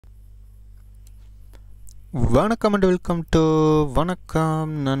வணக்கம் and welcome to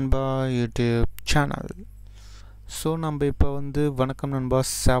வணக்கம் நண்பா யூடியூப் சேனல். ஸோ நம்ம இப்போ வணக்கம் நண்பா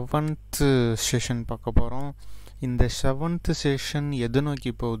 7th செஷன் பார்க்க போகிறோம். இந்த 7th செஷன் எது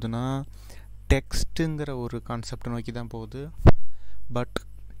நோக்கி போகுதுன்னா டெக்ஸ்ட்டுங்கிற ஒரு கான்செப்டை நோக்கி தான் போகுது. பட்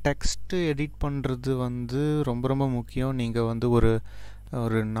டெக்ஸ்ட்டு எடிட் பண்ணுறது ரொம்ப ரொம்ப முக்கியம். நீங்கள்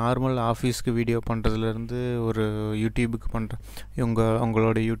ஒரு நார்மல் ஆஃபீஸ்க்கு வீடியோ பண்ணுறதுலேருந்து ஒரு யூடியூபுக்கு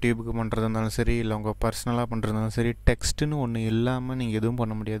உங்களோட யூடியூபுக்கு பண்ணுறது இருந்தாலும் சரி, இல்லை உங்கள் பர்சனலாக பண்ணுறது இருந்தாலும் சரி, டெக்ஸ்ட்டுன்னு ஒன்று இல்லாமல் நீங்கள் எதுவும்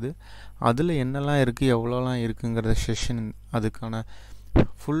பண்ண முடியாது. அதில் என்னெல்லாம் இருக்குது, எவ்வளோலாம் இருக்குங்கிறத செஷன், அதுக்கான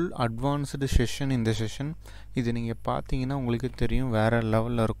ஃபுல் அட்வான்ஸ்டு செஷன் இந்த செஷன். இது நீங்கள் பார்த்தீங்கன்னா உங்களுக்கு தெரியும், வேறு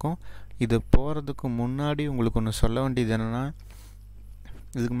லெவலில் இருக்கும். இது போகிறதுக்கு முன்னாடி உங்களுக்கு ஒன்று சொல்ல வேண்டியது என்னென்னா,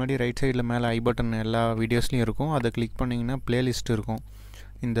 இதுக்கு முன்னாடி ரைட் சைடில் மேலே ஐ பட்டன் எல்லா வீடியோஸ்லையும் இருக்கும். அதை கிளிக் பண்ணிங்கன்னா ப்ளேலிஸ்ட் இருக்கும்.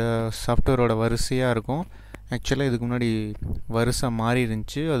 இந்த சாஃப்ட்வேரோட வரிசையாக இருக்கும். ஆக்சுவலாக இதுக்கு முன்னாடி வரிசை மாறி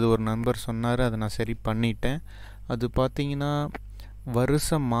இருந்துச்சு. அது ஒரு நண்பர் சொன்னார், அதை நான் சரி பண்ணிட்டேன். அது பார்த்தீங்கன்னா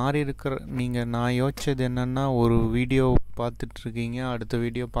வரிசை மாறி இருக்கிற நான் யோசித்தது என்னென்னா, ஒரு வீடியோ பார்த்துட்ருக்கீங்க, அடுத்த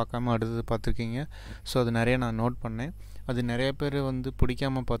வீடியோ பார்க்காம அடுத்தது பார்த்துருக்கீங்க. ஸோ அது நிறைய நான் நோட் பண்ணேன். அது நிறைய பேர்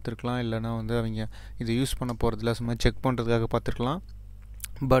பிடிக்காமல் பார்த்துருக்கலாம், இல்லைனா அவங்க இதை யூஸ் பண்ண போகிறதில்ல, சும்மா செக் பண்ணுறதுக்காக பார்த்துருக்கலாம்.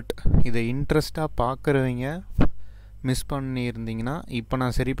 பட் இதை இன்ட்ரெஸ்ட்டாக பார்க்குறவங்க மிஸ் பண்ணியிருந்தீங்கன்னா இப்போ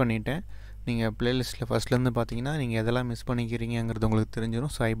நான் சரி பண்ணிட்டேன். நீங்கள் ப்ளேலிஸ்ட்டில் ஃபஸ்ட்லேருந்து பார்த்தீங்கன்னா நீங்கள் எதெல்லாம் மிஸ் பண்ணிக்கிறீங்கிறது உங்களுக்கு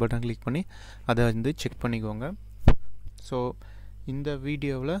தெரிஞ்சிடும். ஸோ ஐ பட்டன் கிளிக் பண்ணி அதை செக் பண்ணிக்கோங்க. ஸோ இந்த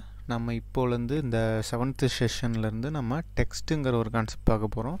வீடியோவில் நம்ம இப்போலேருந்து இந்த 7th செஷன்லேருந்து நம்ம டெக்ஸ்ட்டுங்கிற ஒரு கான்செப்ட்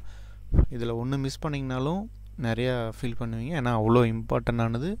பார்க்க போகிறோம். இதில் ஒன்று மிஸ் பண்ணிங்கனாலும் நிறையா ஃபீல் பண்ணுவீங்க. ஏன்னா அவ்வளோ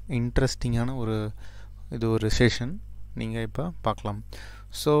இம்பார்ட்டண்ட்டானது, இன்ட்ரெஸ்டிங்கான ஒரு செஷன். நீங்கள் இப்போ பார்க்கலாம்.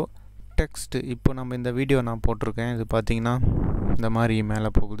 ஸோ டெக்ஸ்ட்டு இப்போ நம்ம இந்த வீடியோ நான் போட்டிருக்கேன். இது பார்த்திங்கன்னா இந்த மாதிரி மேலே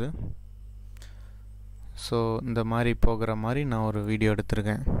போகுது. ஸோ இந்த மாதிரி போகிற மாதிரி நான் ஒரு வீடியோ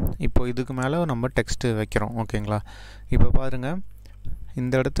எடுத்திருக்கேன். இப்போ இதுக்கு மேலே நம்ம டெக்ஸ்ட்டு வைக்கிறோம். ஓகேங்களா? இப்போ பாருங்கள்,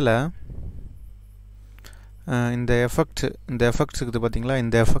 இந்த இடத்துல இந்த எஃபெக்ட்ஸ் இருக்குது பார்த்தீங்களா?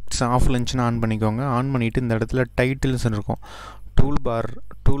 இந்த எஃபெக்ட்ஸ் ஆஃபில் இருந்துச்சுன்னா ஆன் பண்ணிக்கோங்க. ஆன் பண்ணிவிட்டு இந்த இடத்துல டைட்டில்ஸ் இருக்கும்.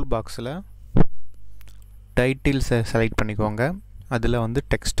 டூல் பாக்ஸில் டைட்டில்ஸை செலக்ட் பண்ணிக்கோங்க. அதில்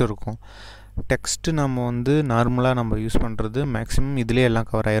டெக்ஸ்ட் இருக்கும். டெக்ஸ்ட்டு நம்ம நார்மலாக நம்ம யூஸ் பண்ணுறது மேக்ஸிமம் இதிலே எல்லாம்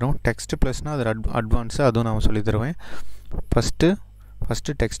கவர் ஆயிரும். டெக்ஸ்ட்டு ப்ளஸ்னால் அது அட்வான்ஸு, அதுவும் நான் சொல்லி தருவேன்.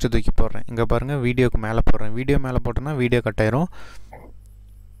 ஃபஸ்ட்டு டெக்ஸ்ட்டு தூக்கி போடுறேன். இங்கே பாருங்கள், வீடியோவுக்கு மேலே போடுறேன். வீடியோ மேலே போட்டோன்னா வீடியோ கட் ஆயிரும்.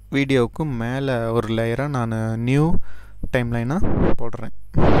 வீடியோவுக்கு மேலே ஒரு லேயராக நான் நியூ டைம்லைனாக போடுறேன்.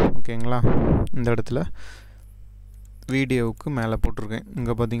 ஓகேங்களா? இந்த இடத்துல வீடியோவுக்கு மேலே போட்டிருக்கேன்.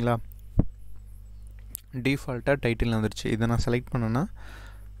 இங்கே பார்த்தீங்களா, டிஃபால்ட்டாக டைட்டில் வந்துருச்சு. இதை நான் செலக்ட் பண்ணேன்னா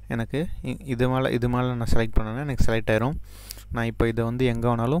எனக்கு இது மேலே நான் செலக்ட் பண்ணேன்னா எனக்கு செலக்ட் ஆயிரும். நான் இப்போ இதை எங்கே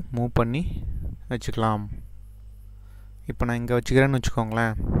வேணாலும் மூவ் பண்ணி வச்சுக்கலாம். இப்போ நான் இங்கே வச்சுக்கிறேன்னு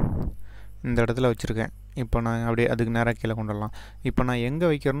வச்சுக்கோங்களேன். இந்த இடத்துல வச்சுருக்கேன். இப்போ நான் அப்படியே அதுக்கு நேராக கீழே கொண்டு வரலாம். இப்போ நான் எங்கே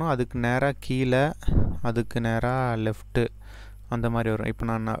வைக்கிறேனோ அதுக்கு நேராக கீழே, அதுக்கு நேராக லெஃப்ட்டு, அந்த மாதிரி வரும். இப்போ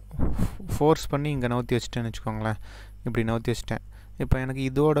நான் ஃபோர்ஸ் பண்ணி இங்கே நவுத்தி வச்சுட்டேன்னு வச்சுக்கோங்களேன். இப்படி நவுத்தி வச்சுட்டேன். இப்போ எனக்கு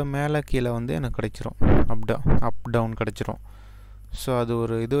இதோட மேலே கீழே எனக்கு கிடச்சிரும். அப் டவுன் கிடச்சிரும். ஸோ அது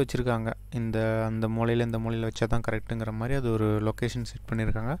ஒரு இது வச்சுருக்காங்க. அந்த மூலையில் இந்த மூலையில் வச்சா தான் கரெக்டுங்கிற மாதிரி அது ஒரு லொக்கேஷன் செட்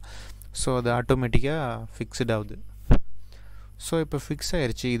பண்ணியிருக்காங்க. ஸோ அது ஆட்டோமேட்டிக்காக ஃபிக்ஸ்ட் ஆகுது. ஸோ இப்போ ஃபிக்ஸ்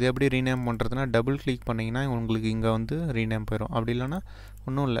ஆயிடுச்சு. இது எப்படி ரீநேம் பண்ணுறதுனா, டபுள் கிளிக் பண்ணிங்கன்னா உங்களுக்கு இங்கே ரீநேம் போயிடும். அப்படி இல்லைனா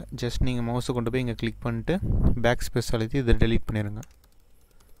ஒன்றும் இல்லை, ஜஸ்ட் நீங்கள் மவுஸை கொண்டு போய் இங்கே கிளிக் பண்ணிட்டு பேக் ஸ்பேஸ் அழுத்தி இதை டெலீட் பண்ணிடுங்க.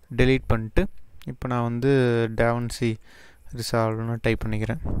 டெலீட் பண்ணிட்டு இப்போ நான் DaVinci Resolve டைப்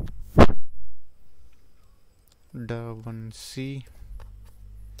பண்ணிக்கிறேன். DaVinci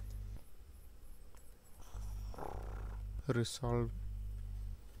Resolve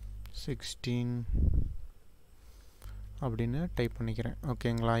 16 அப்படின்னு டைப் பண்ணிக்கிறேன்.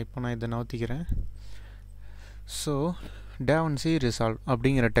 ஓகேங்களா? இப்போ நான் இதை நவுத்திக்கிறேன். ஸோ DaVinci Resolve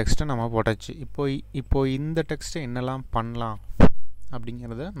அப்படிங்கிற டெக்ஸ்ட்டை நம்ம போட்டாச்சு. இப்போ இந்த டெக்ஸ்ட்டை என்னெல்லாம் பண்ணலாம்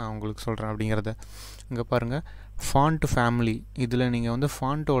அப்படிங்கிறத நான் உங்களுக்கு சொல்கிறேன். அப்படிங்கிறத இங்கே பாருங்கள், ஃபாண்ட் ஃபேமிலி. இதில் நீங்கள்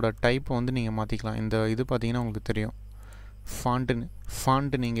ஃபாண்ட்டோட டைப்பை நீங்கள் மாற்றிக்கலாம். இந்த இது பார்த்தீங்கன்னா உங்களுக்கு தெரியும்,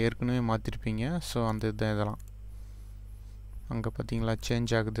 ஃபாண்ட்டு நீங்கள் ஏற்கனவே மாற்றிருப்பீங்க. ஸோ அந்த இதெல்லாம் அங்கே பார்த்தீங்களா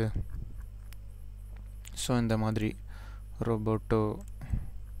சேஞ்ச் ஆகுது. ஸோ இந்த மாதிரி ரோபோட்டோ,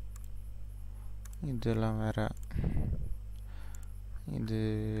 இதெல்லாம் வேறு, இது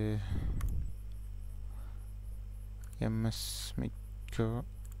எம்எஸ் மிக்கோ.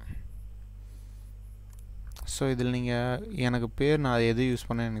 ஸோ இதில் நீங்கள் எனக்கு பேர் நான் எது யூஸ்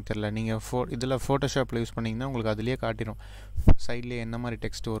பண்ணேன்னு எனக்கு தெரியல. நீங்கள் இதில் ஃபோட்டோஷாப்பில் யூஸ் பண்ணிங்கன்னா உங்களுக்கு அதுலேயே காட்டிடும், சைட்லேயே என்ன மாதிரி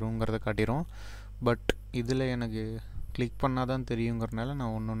டெக்ஸ்ட் வருங்கிறத காட்டிடும். பட் இதில் எனக்கு கிளிக் பண்ணால் தான் தெரியுங்கிறனால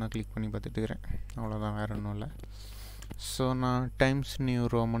நான் ஒன்று ஒன்றா கிளிக் பண்ணி பார்த்துட்டுக்கிறேன். அவ்வளோதான், வேறு ஒன்றும் இல்லை. ஸோ நான் டைம்ஸ் நியூ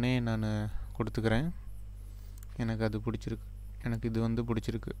ரோமனே நான் கொடுத்துக்கிறேன். எனக்கு அது பிடிச்சிருக்கு, எனக்கு இது வந்து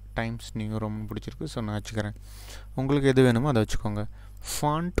பிடிச்சிருக்கு, டைம்ஸ் நியூ ரொம்ப பிடிச்சிருக்கு. ஸோ நான் வச்சுக்கிறேன். உங்களுக்கு எது வேணுமோ அதை வச்சுக்கோங்க.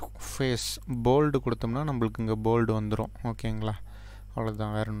 ஃபாண்ட் ஃபேஸ் போல்டு கொடுத்தோம்னா நம்மளுக்கு இங்கே போல்டு வந்துடும். ஓகேங்களா,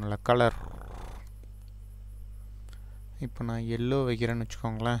 அவ்வளோதான், வேறு ஒன்றும் இல்லை. கலர் இப்போ நான் எல்லோ வைக்கிறேன்னு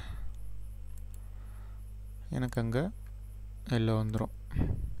வச்சுக்கோங்களேன், எனக்கு அங்கே எல்லோ வந்துடும்.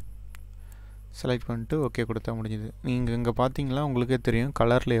 செலக்ட் பண்ணிட்டு ஓகே கொடுத்தா முடிஞ்சுது. நீங்கள் இங்கே பார்த்தீங்களா உங்களுக்கே தெரியும்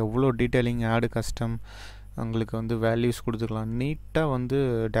கலரில் எவ்வளோ டீட்டெயிலிங், ஆடு கஸ்டம், உங்களுக்கு வந்து வேல்யூஸ் கொடுத்துக்கலாம். நீட்டாக வந்து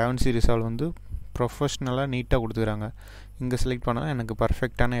DaVinci Resolve வந்து ப்ரொஃபஷ்னலாக நீட்டாக கொடுத்துக்கிறாங்க. இங்கே செலக்ட் பண்ணால் எனக்கு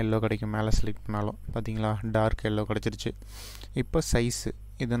பர்ஃபெக்டான எல்லோ கிடைக்கும். மேலே செலக்ட் பண்ணாலும் பார்த்தீங்களா டார்க் எல்லோ கிடச்சிருச்சு. இப்போ சைஸு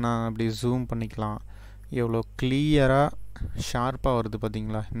இதை நான் அப்படி ஜூம் பண்ணிக்கலாம். எவ்வளோ கிளியராக ஷார்ப்பாக வருது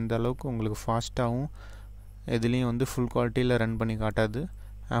பார்த்தீங்களா. இந்த அளவுக்கு உங்களுக்கு ஃபாஸ்ட்டாகவும் எதுலேயும் வந்து ஃபுல் குவாலிட்டியில் ரன் பண்ணி காட்டாது.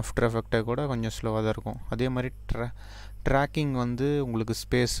 ஆஃப்டர் எஃபெக்டை கூட கொஞ்சம் ஸ்லோவாக தான் இருக்கும். அதே மாதிரி ட்ராக்கிங் வந்து உங்களுக்கு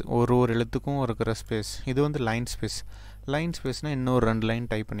ஸ்பேஸ், ஒரு எழுத்துக்கும் இருக்கிற ஸ்பேஸ், இது வந்து லைன் ஸ்பேஸ். லைன் ஸ்பேஸ்னால் இன்னொரு 2 லைன்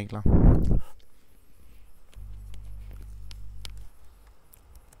டைப் பண்ணிக்கலாம்.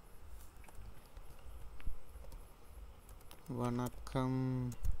 வணக்கம்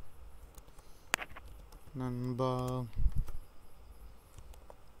நண்பா,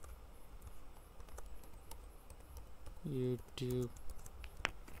 யூடியூப்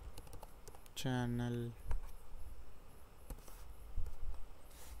சேனல்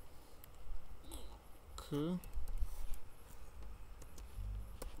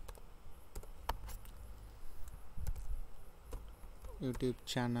யூடியூப்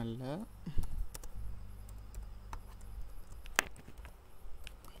சேனலில்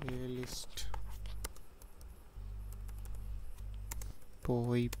பிளேலிஸ்ட்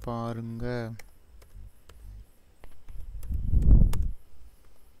போய் பாருங்க.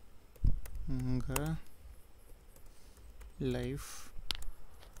 உங்கள் லைஃப்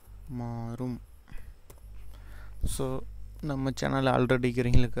மாறும். ஸோ நம்ம சேனல் ஆல்ரெடி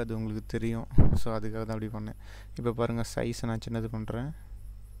இருக்கிறவங்களுக்கு அது உங்களுக்கு தெரியும். ஸோ அதுக்காக தான் அப்படி பண்ணேன். இப்போ பாருங்கள் சைஸை நான் சின்னது பண்ணுறேன்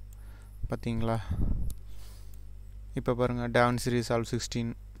பார்த்தீங்களா. இப்போ பாருங்கள் DaVinci Resolve 16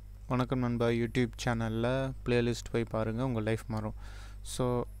 வணக்கம் நண்பா யூடியூப் சேனலில் பிளேலிஸ்ட் போய் பாருங்கள், உங்கள் லைஃப் மாறும். ஸோ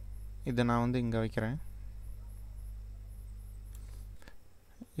இதை நான் வந்து இங்கே வைக்கிறேன்.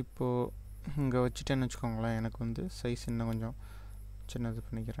 இப்போது இங்கே வச்சுட்டேன்னு வச்சுக்கோங்களேன், எனக்கு வந்து சைஸ் இன்னும் கொஞ்சம் சின்னது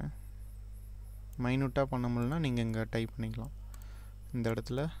பண்ணிக்கிறேன். மைனூட்டாக பண்ண முடியலனா நீங்கள் இங்கே டைப் பண்ணிக்கலாம். இந்த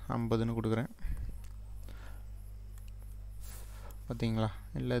இடத்துல 50ன்னு கொடுக்குறேன் பார்த்தீங்களா.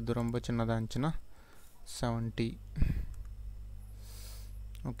 இல்லை இது ரொம்ப சின்னதாக இருந்துச்சுன்னா 70.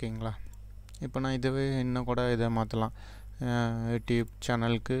 ஓகேங்களா. இப்போ நான் இதுவே இன்னும் கூட இதை மாற்றலாம். யூடியூப்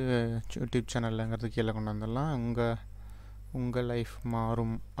சேனலுங்கிறது கீழே கொண்டு வந்துடலாம். உங்கள் லைஃப்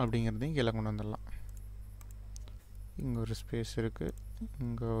மாறும் அப்படிங்கிறதையும் கீழே கொண்டு வந்துடலாம். இங்கே ஒரு ஸ்பேஸ் இருக்குது,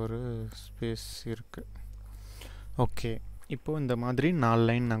 இங்கே ஒரு ஸ்பேஸ் இருக்குது. ஓகே, இப்போது இந்த மாதிரி 4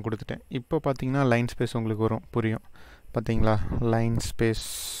 லைன் நான் கொடுத்துட்டேன். இப்போ பார்த்தீங்கன்னா லைன் ஸ்பேஸ் உங்களுக்கு வரும், புரியும் பார்த்தீங்களா. லைன் ஸ்பேஸ்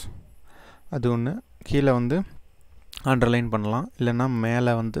அது ஒன்று. கீழே வந்து அண்டர்லைன் பண்ணலாம், இல்லைன்னா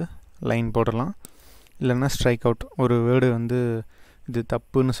மேலே வந்து லைன் போடலாம், இல்லைன்னா ஸ்ட்ரைக் அவுட், ஒரு வேர்டு வந்து இது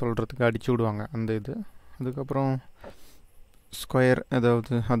தப்புன்னு சொல்கிறதுக்கு அடிச்சு விடுவாங்க அந்த இது. அதுக்கப்புறம் ஸ்கொயர்,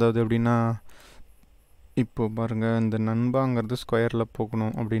 அதாவது எப்படின்னா இப்போது பாருங்கள், இந்த நண்பாங்கிறது ஸ்கொயரில்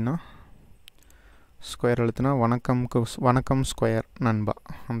போகணும் அப்படின்னா ஸ்கொயர் எழுத்துனா வணக்கம் ஸ்கொயர் நண்பா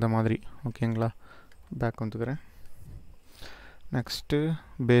அந்த மாதிரி. ஓகேங்களா, பேக் வந்துக்கிறேன். நெக்ஸ்ட்டு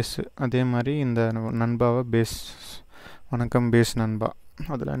பேஸு, அதே மாதிரி இந்த நண்பாவை பேஸ், வணக்கம் பேஸ் நண்பா,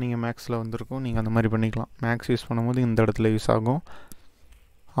 அதில் நீங்கள் மேக்ஸில் வந்திருக்கும், நீங்கள் அந்த மாதிரி பண்ணிக்கலாம். மேக்ஸ் யூஸ் பண்ணும்போது இந்த இடத்துல யூஸ் ஆகும்.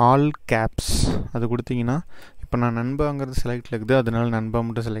 ஆல் கேப்ஸ் அது கொடுத்தீங்கன்னா, இப்போ நான் நண்பாங்கிறது செலக்டில் இருக்குது, அதனால நண்பா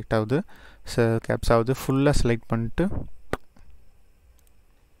மட்டும் செலக்ட் ஆகுது, கேப்ஸ் ஆகுது. ஃபுல்லாக செலக்ட் பண்ணிட்டு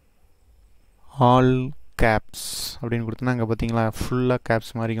ஆல் கேப்ஸ் அப்படின்னு கொடுத்தோன்னா அங்கே பார்த்தீங்களா ஃபுல்லாக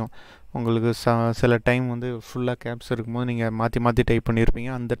கேப்ஸ் மாதிரிக்கும். உங்களுக்கு சில டைம் வந்து ஃபுல்லாக கேப்ஸ் இருக்கும்போது நீங்கள் மாற்றி டைப்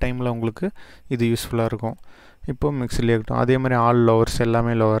பண்ணியிருப்பீங்க, அந்த டைமில் உங்களுக்கு இது யூஸ்ஃபுல்லாக இருக்கும். இப்போது மிக்ஸ்லேயே இருக்கட்டும். அதே மாதிரி ஆல் லோவர்ஸ்,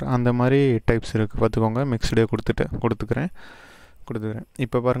 எல்லாமே லோவர், அந்த மாதிரி டைப்ஸ் இருக்குது பார்த்துக்கோங்க. மிக்ஸ்டே கொடுத்துக்கிறேன்.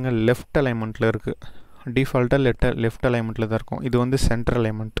 இப்போ பாருங்கள் லெஃப்ட் அலைன்மெண்ட்டில் இருக்குது. டிஃபால்ட்டாக லெஃப்ட் அலைன்மெண்ட்டில் தான் இருக்கும். இது வந்து சென்டர்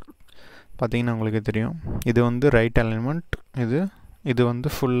அலைன்மெண்ட் பார்த்தீங்கன்னா உங்களுக்கு தெரியும். இது வந்து ரைட் அலைன்மெண்ட், இது வந்து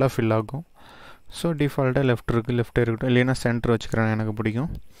ஃபுல்லாக ஃபில் ஆகும். ஸோ டிஃபால்ட்டாக லெஃப்ட்டே இருக்கட்டும், இல்லைன்னா சென்டர் வச்சுக்கிறேன், எனக்கு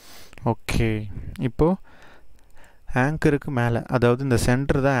பிடிக்கும். ஓகே, இப்போது ஆங்கருக்கு மேலே, அதாவது இந்த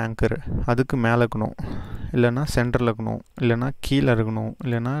சென்டர் தான் ஆங்கர், அதுக்கு மேலே இருக்கணும், இல்லைன்னா சென்டரில் இருக்கணும், இல்லைன்னா கீழே இருக்கணும்,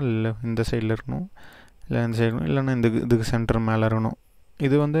 இல்லைன்னா இந்த சைடில் இருக்கணும், இல்லை இந்த சைடு, இல்லைன்னா இதுக்கு சென்டர் மேலே இருக்கணும்.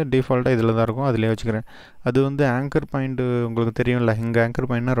 இது வந்து டிஃபால்ட்டாக இதில் தான் இருக்கும், அதிலே வச்சுக்கிறேன். அது வந்து ஆங்கர் பாயிண்ட்டு உங்களுக்கு தெரியும்ல, இங்கே ஆங்கர்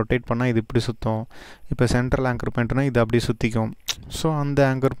பாயிண்ட்னா ரொட்டேட் பண்ணால் இது இப்படி சுற்றும். இப்போ சென்ட்ரல் ஆங்கர் பாயிண்ட்னா இது அப்படி சுற்றிக்கும். ஸோ அந்த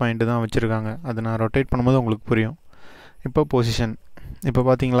ஆங்கர் பாயிண்ட்டு தான் வச்சுருக்காங்க. அது நான் ரொட்டேட் பண்ணும்போது உங்களுக்கு புரியும். இப்போ பொசிஷன், இப்போ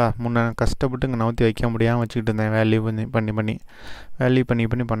பார்த்தீங்களா, முன்னே கஷ்டப்பட்டு இங்கே நவுத்தி வைக்க முடியாமல் வச்சுக்கிட்டு இருந்தேன், வேல்யூ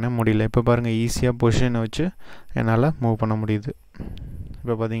பண்ண முடியல. இப்போ பாருங்கள், ஈஸியாக பொசிஷனை வச்சு என்னால் மூவ் பண்ண முடியுது.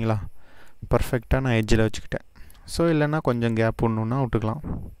 இப்போ பார்த்தீங்களா, பர்ஃபெக்டாக நான் எட்ஜில் வச்சுக்கிட்டேன். ஸோ இல்லைன்னா கொஞ்சம் கேப் ஒன்றுன்னா விட்டுக்கலாம்.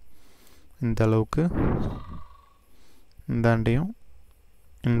 இந்த அளவுக்கு, இந்தாண்டையும்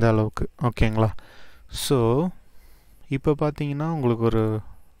இந்த அளவுக்கு, ஓகேங்களா. ஸோ இப்போ பார்த்தீங்கன்னா உங்களுக்கு ஒரு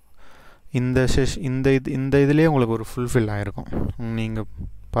இந்த இதுலேயே உங்களுக்கு ஒரு ஃபுல்ஃபில் ஆகிருக்கும் நீங்கள்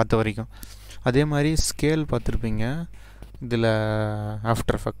பார்த்த வரைக்கும். அதே மாதிரி ஸ்கேல் பார்த்துருப்பீங்க இதில்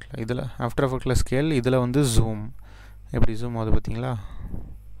ஆஃப்டர் எஃபெக்டில் ஸ்கேல், இதில் வந்து ஜூம் எப்படி ஜூம் ஆகுது பார்த்தீங்களா,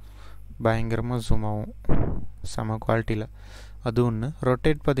 பயங்கரமாக ஜூம் ஆகும் செம குவாலிட்டியில். அது ஒன்று.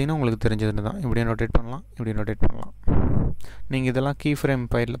 ரொட்டேட் பார்த்தீங்கன்னா உங்களுக்கு தெரிஞ்சதுன்னு தான், இப்படியும் ரொட்டேட் பண்ணலாம். நீங்கள் இதெல்லாம் கீ ஃப்ரேம்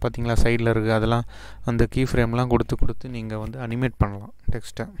ஃபைலில் பார்த்தீங்களா, சைடில் இருக்குது, அதெல்லாம் அந்த கீ ஃப்ரேம்லாம் கொடுத்து நீங்கள் வந்து அனிமேட் பண்ணலாம்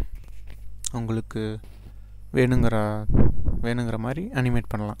டெக்ஸ்ட்டை. உங்களுக்கு வேணுங்கிற மாதிரி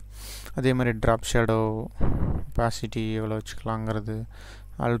அனிமேட் பண்ணலாம். அதே மாதிரி ட்ராப் ஷேடோ ஒபாசிட்டி எவ்வளோ வச்சுக்கலாங்கிறது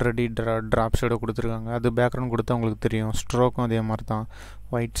ஆல்ரெடி ட்ராப் ஷேடோ கொடுத்துருக்காங்க. அது பேக்ரவுண்ட் கொடுத்தா உங்களுக்கு தெரியும். ஸ்ட்ரோக்கும் அதே மாதிரி தான்,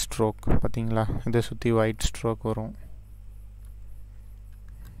 ஒயிட் ஸ்ட்ரோக் பார்த்தீங்களா, இதை சுற்றி ஒயிட் ஸ்ட்ரோக் வரும்.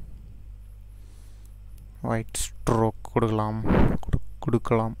 ஒயிட் ஸ்ட்ரோக்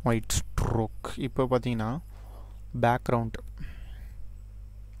கொடுக்கலாம் ஒயிட் ஸ்ட்ரோக். இப்போ பார்த்தீங்கன்னா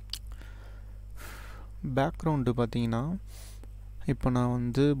பேக்ரவுண்டு பார்த்தீங்கன்னா, இப்போ நான்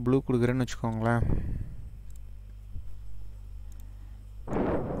வந்து ப்ளூ கொடுக்குறேன்னு வச்சுக்கோங்களேன்.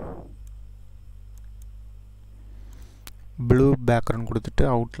 ப்ளூ பேக்ரவுண்ட் கொடுத்துட்டு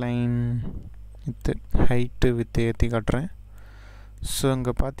அவுட்லைன் ஹைட்டு ஏற்றி காட்டுறேன். ஸோ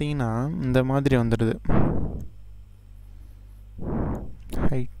இங்கே பார்த்தீங்கன்னா இந்த மாதிரி வந்துடுது,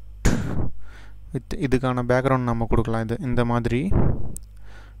 ஹைட் இதுக்கான பேக்ரவுண்ட் நம்ம கொடுக்கலாம். இந்த மாதிரி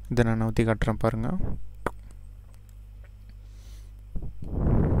இதை நான் ஊற்றி காட்டுறேன் பாருங்கள்.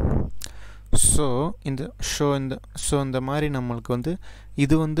 ஸோ இந்த மாதிரி நம்மளுக்கு வந்து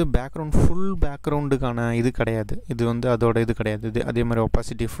இது வந்து ஃபுல் பேக்ரவுண்டுக்கான இது கிடையாது. இது வந்து அதோட இது கிடையாது. அதே மாதிரி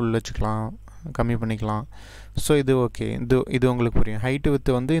ஒபாசிட்டி ஃபுல் வச்சுக்கலாம், கம்மி பண்ணிக்கலாம். ஸோ இது ஓகே, இது உங்களுக்கு புரியும். ஹைட்டு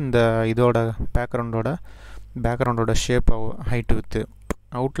வித்து வந்து இந்த இதோட பேக்ரவுண்டோட ஷேப் ஹைட்டு வித்து.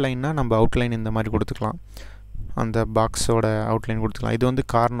 அவுட்லைன்னா நம்ம அவுட்லைன் இந்த மாதிரி கொடுத்துக்கலாம், அந்த பாக்ஸோட அவுட்லைன் கொடுத்துக்கலாம். இது வந்து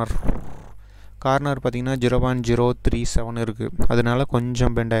கார்னர் பார்த்திங்கன்னா 0.037 இருக்குது, அதனால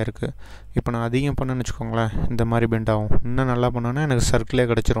கொஞ்சம் பெண்ட் ஆகிருக்கு. இப்போ நான் அதிகம் பண்ணேன்னு வச்சுக்கோங்களேன், இந்த மாதிரி பெண்ட் ஆகும். இன்னும் நல்லா பண்ணோன்னா எனக்கு சர்க்கிளே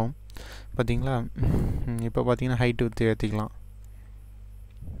கிடச்சிரும் பார்த்தீங்களா. இப்போ பார்த்தீங்கன்னா ஹைட்டு வித்து ஏற்றிக்கலாம்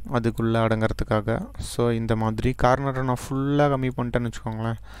அதுக்குள்ளே அடங்கிறதுக்காக. ஸோ இந்த மாதிரி கார்னரை நான் ஃபுல்லாக கம்மி பண்ணிட்டேன்னு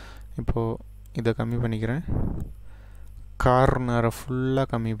வச்சுக்கோங்களேன். இப்போது இதை கம்மி பண்ணிக்கிறேன், கார்னரை ஃபுல்லாக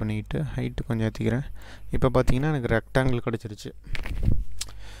கம்மி பண்ணிக்கிட்டு ஹைட்டு கொஞ்சம் ஏற்றிக்கிறேன். இப்போ பார்த்தீங்கன்னா எனக்கு ரெக்டாங்கிள் கிடச்சிருச்சு,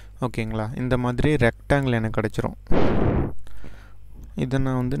 ஓகேங்களா. இந்த மாதிரி ரெக்டாங்கிள் எனக்கு கிடச்சிரும். இதை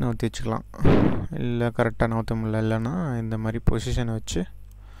நான் வந்து நவுத்தி வச்சுக்கலாம், இல்லை கரெக்டாக நவுத்த முடியல, இல்லைன்னா இந்த மாதிரி பொசிஷனை வச்சு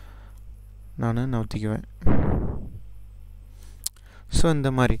நான் நவுத்திக்குவேன். ஸோ இந்த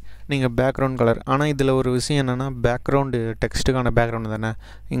மாதிரி நீங்கள் பேக்ரவுண்ட் கலர். ஆனால் இதில் ஒரு விஷயம் என்னென்னா, பேக்ரவுண்டு டெக்ஸ்ட்டுக்கான பேக்ரவுண்டு தானே,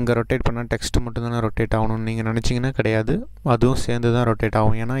 இங்கே ரொட்டேட் பண்ணால் டெக்ஸ்ட்டு மட்டும் தானே ரொட்டேட் ஆகணும்னு நீங்கள் நினச்சிங்கன்னா கிடையாது, அதுவும் சேர்ந்து தான் ரொட்டேட்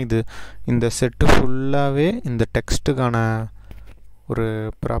ஆகும். ஏன்னா இந்த செட்டு ஃபுல்லாகவே இந்த டெக்ஸ்ட்டுக்கான ஒரு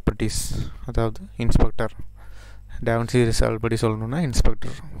ப்ராப்பர்ட்டிஸ், அதாவது இன்ஸ்பெக்டர், DaVinci Resolve படி சொல்லணுன்னா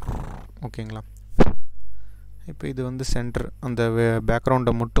இன்ஸ்பெக்டர், ஓகேங்களா. இப்போ இது வந்து சென்டர், அந்த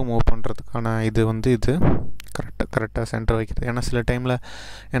பேக்ரவுண்டை மட்டும் மூவ் பண்ணுறதுக்கான இது வந்து இது கரெக்டாக சென்டர் வைக்கிறது. ஏன்னா சில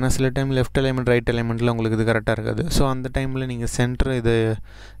டைம் லெஃப்ட் எலிமெண்ட் ரைட் எலிமெண்ட்டில் உங்களுக்கு இது கரெக்டாக இருக்காது. ஸோ அந்த டைமில் நீங்கள் சென்டர் இது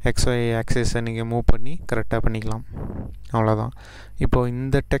XY ஆக்சிஸை நீங்கள் மூவ் பண்ணி கரெக்டாக பண்ணிக்கலாம், அவ்வளோதான். இப்போது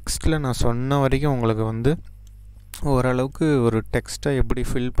இந்த டெக்ஸ்ட்டில் நான் சொன்ன வரைக்கும் உங்களுக்கு வந்து ஓரளவுக்கு ஒரு டெக்ஸ்ட்டை எப்படி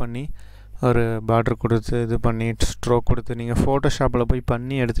ஃபில் பண்ணி ஒரு பார்டர் கொடுத்து இது பண்ணி ஸ்ட்ரோக் கொடுத்து நீங்கள் ஃபோட்டோஷாப்பில் போய்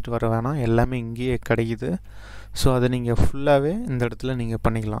பண்ணி எடுத்துகிட்டு வர வேணாம், எல்லாமே இங்கேயே கிடைக்குது. ஸோ அதை நீங்கள் ஃபுல்லாகவே இந்த இடத்துல நீங்கள்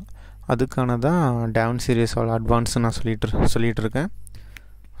பண்ணிக்கலாம். அதுக்கான தான் DaVinci Resolve அட்வான்ஸ் நான் சொல்லிகிட்டு இருக்கேன்.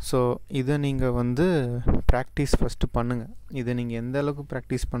 ஸோ இதை நீங்கள் வந்து ப்ராக்டிஸ் ஃபஸ்ட்டு பண்ணுங்கள். இதை நீங்கள் எந்த அளவுக்கு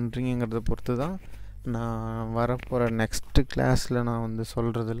ப்ராக்டிஸ் பண்ணுறீங்கிறத பொறுத்து தான் நான் வரப்போகிற நெக்ஸ்ட்டு கிளாஸில் நான் வந்து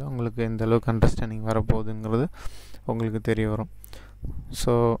சொல்கிறதுல உங்களுக்கு எந்த அளவுக்கு அண்டர்ஸ்டாண்டிங் வரப்போகுதுங்கிறது உங்களுக்கு தெரிய வரும்.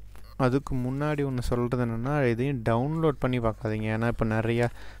 ஸோ அதுக்கு முன்னாடி ஒன்று சொல்கிறது என்னென்னா, இதையும் டவுன்லோட் பண்ணி பார்க்காதீங்க. ஏன்னா இப்போ நிறையா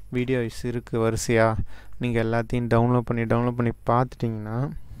வீடியோஸ் இருக்குது வரிசையாக, நீங்கள் எல்லாத்தையும் டவுன்லோட் பண்ணி பார்த்துட்டிங்கன்னா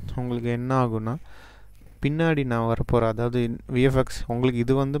உங்களுக்கு என்ன ஆகுன்னா, பின்னாடி நான் வரப்போகிற அதாவது VFX உங்களுக்கு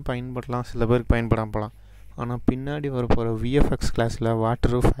இது வந்து பயன்படலாம், சில பேருக்கு பயன்படாமல் போகலாம். ஆனால் பின்னாடி வரப்போகிற விஎஃப்எக்ஸ் கிளாஸில்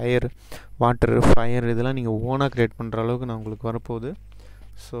வாட்டரு ஃபயர் இதெல்லாம் நீங்கள் ஓனாக க்ரியேட் பண்ணுற அளவுக்கு நான் உங்களுக்கு வரப்போகுது.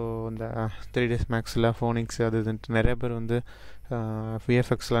 ஸோ இந்த 3ds மேக்ஸில் ஃபோனிக்ஸ் அது இதுன்ட்டு நிறைய பேர் வந்து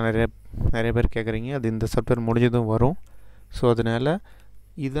விஎஃப்எக்ஸில் நிறைய பேர் கேட்குறீங்க. அது இந்த சாஃப்ட்வேர் முடிஞ்சதும் வரும். ஸோ அதனால்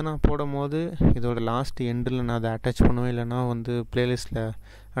இதை நான் போடும் போது இதோட லாஸ்ட் எண்டில் நான் அதை அட்டாச் பண்ணுவேன், இல்லைனா வந்து ப்ளேலிஸ்ட்டில்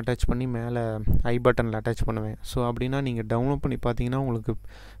அட்டாச் பண்ணி மேலே ஐ பட்டனில் அட்டாச் பண்ணுவேன். ஸோ அப்படின்னா நீங்கள் டவுன்லோட் பண்ணி பார்த்தீங்கன்னா உங்களுக்கு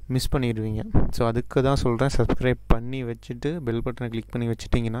மிஸ் பண்ணிடுவீங்க. ஸோ அதுக்கு தான் சொல்கிறேன், சப்ஸ்கிரைப் பண்ணி வச்சுட்டு பெல் பட்டனை கிளிக் பண்ணி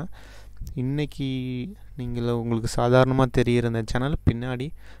வச்சுட்டிங்கன்னா இன்றைக்கி நீங்கள் உங்களுக்கு சாதாரணமாக தெரிகிற இந்த சேனல் பின்னாடி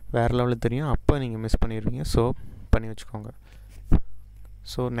வேறு லெவலில் தெரியும். அப்போ நீங்கள் மிஸ் பண்ணிடுவீங்க. ஸோ பண்ணி வச்சுக்கோங்க.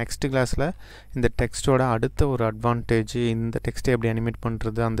 ஸோ நெக்ஸ்ட் கிளாஸில் இந்த டெக்ஸ்ட்டோட அடுத்த ஒரு அட்வான்டேஜ், இந்த டெக்ஸ்ட்டை எப்படி அனிமேட்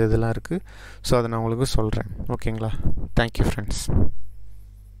பண்ணுறது அந்த இதெல்லாம் இருக்குது. ஸோ அதை நான் உங்களுக்கு சொல்கிறேன். ஓகேங்களா? Thank you friends.